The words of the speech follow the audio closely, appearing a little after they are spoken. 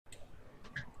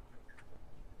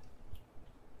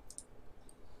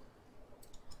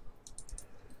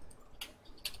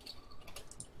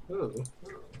Ooh.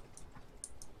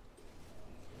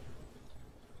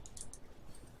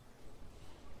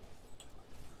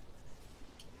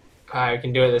 Alright, we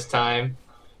can do it this time.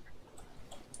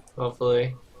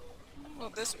 Hopefully. Well,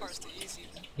 this part's the easy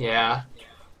one. Yeah.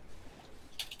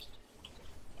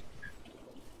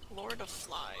 Lord of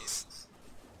Flies.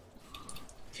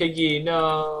 Piggy,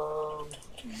 no.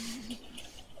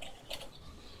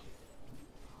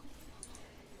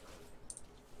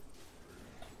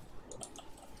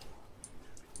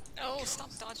 Oh, stop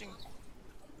dodging.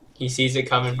 He sees it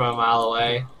coming from a mile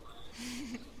away.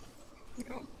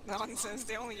 No, nonsense,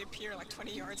 they only appear like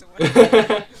 20 yards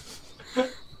away.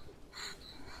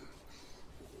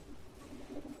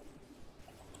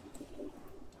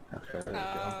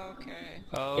 Okay.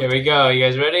 Oh, Here we go. You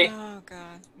guys ready? Oh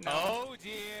god. No. Oh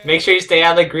dear. Make sure you stay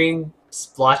out of the green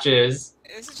splotches.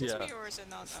 Is it just me or is it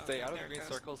not? Stay Okay, out of there the it green goes.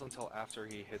 circles until after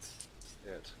he hits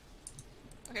it.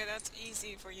 Okay, that's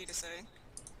easy for you to say.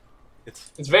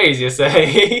 It's very easy to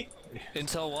say.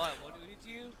 Until what? What did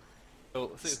you?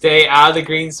 Oh, Stay out of the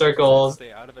green circles.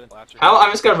 Stay out of it until after. How?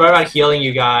 I'm just gonna run around healing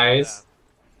you guys.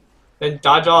 Then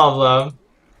dodge all of them.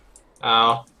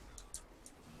 Oh.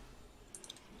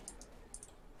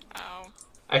 Ow.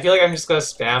 I feel like I'm just gonna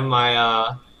spam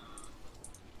my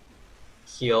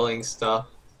healing stuff.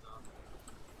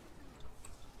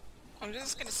 I'm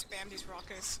just gonna spam these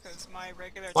rockets because my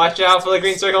regular. Watch out for the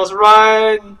green circles.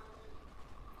 Run!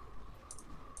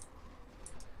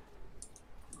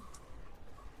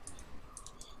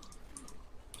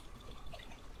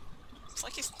 It's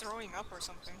like he's throwing up or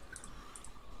something.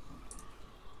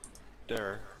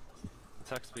 There.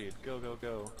 Attack speed. Go, go,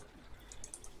 go.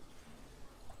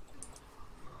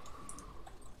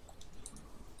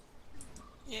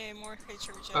 Yay, more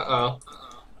hatred regen. Uh-oh.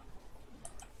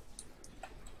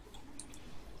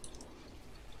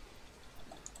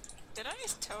 Did I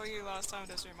tell you last time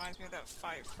this reminds me of that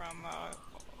fight from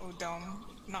Udom?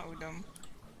 Not Udom.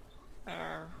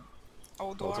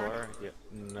 Oldwar? Yeah.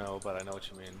 No, but I know what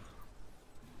you mean.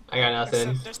 I got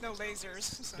nothing. There's no lasers,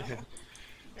 so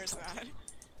there's that.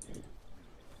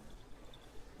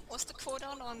 What's the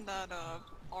cooldown on that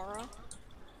aura?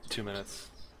 2 minutes.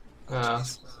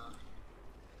 Jeez.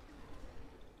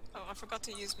 Oh, I forgot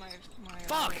to use my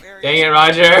Fuck! area. Dang it,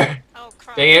 Roger! Oh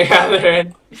crap! Dang it,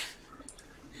 Catherine!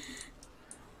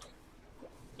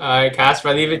 Alright, Casper,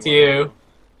 I leave it to you.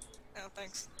 Oh,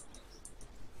 thanks.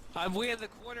 I'm way in the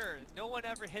corner. No one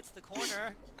ever hits the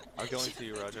corner. I'm going to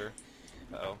you, Roger.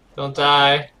 Uh-oh. Don't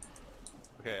die.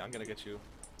 Okay, I'm gonna get you.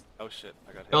 Oh shit,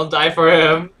 I got hit. Don't die for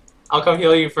him. I'll come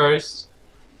heal you first.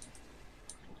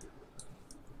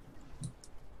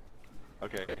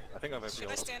 Okay, I think I've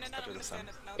Should I stand in that? I'm gonna stand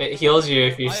in that. It heals you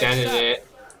if you I stand in accept. it.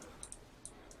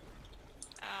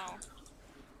 Ow.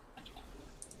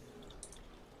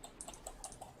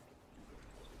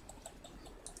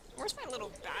 Where's my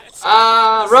little bat?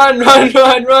 Ah! Run, run,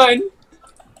 run, run!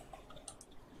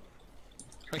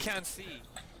 I can't see.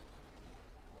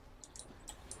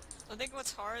 I think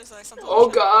what's hard is I sometimes Oh,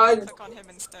 try to God. click on him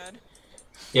instead.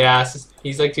 Yeah,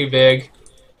 he's like too big.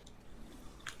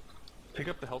 Pick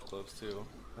up the health globes too.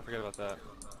 I forget about that.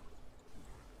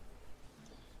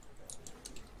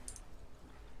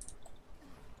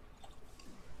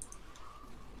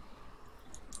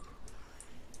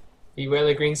 Beware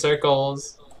the green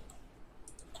circles.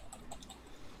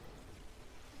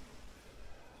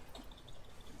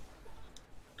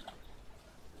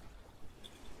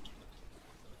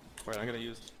 Wait, I'm gonna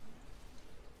use.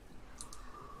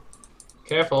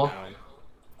 Careful. Ow.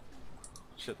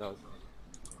 Shit, that was.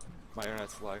 My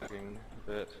internet's lagging a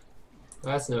bit.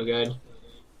 That's no good.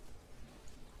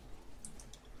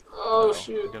 Oh Uh-oh,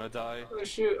 shoot. I'm gonna die. Oh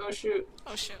shoot, oh shoot.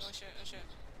 Oh shit, oh shit, oh shit.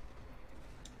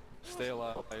 Stay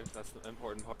alive. That's the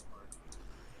important part.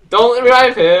 Don't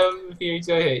revive him if he's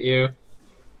gonna hit you.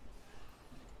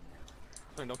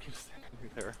 Sorry, don't keep standing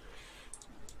there.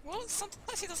 Well,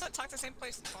 sometimes he doesn't attack the same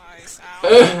place twice.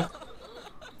 Ow.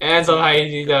 And somehow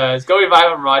he does. Go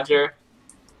revive him, Roger.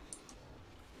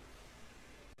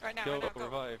 Right now, Go, right now, go.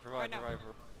 revive, revive, Right now. revive.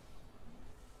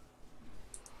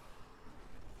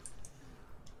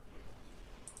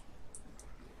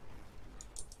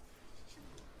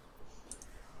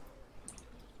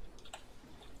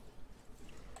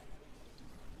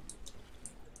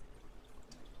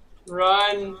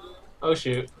 Run. Oh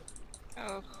shoot.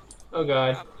 Oh, Oh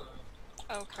god. crap.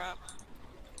 Oh crap.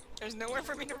 There's nowhere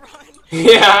for me to run.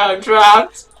 Yeah, I'm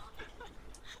trapped.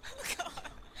 Oh god.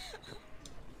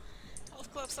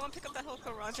 Health club, someone pick up that health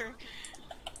club, Roger.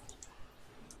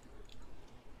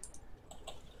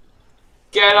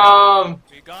 Get him.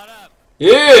 We got up.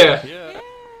 Yeah. Yeah. Yeah.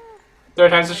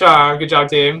 Third time's a charm. Good job,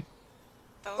 team.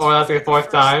 That Oh, that's the probably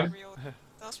fourth time?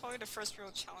 That was probably the first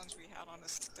real challenge we had on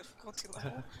this difficulty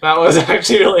level. That was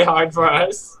actually really hard for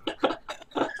us.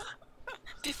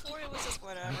 Before it was just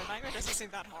whatever. Nightmare doesn't seem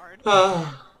that hard.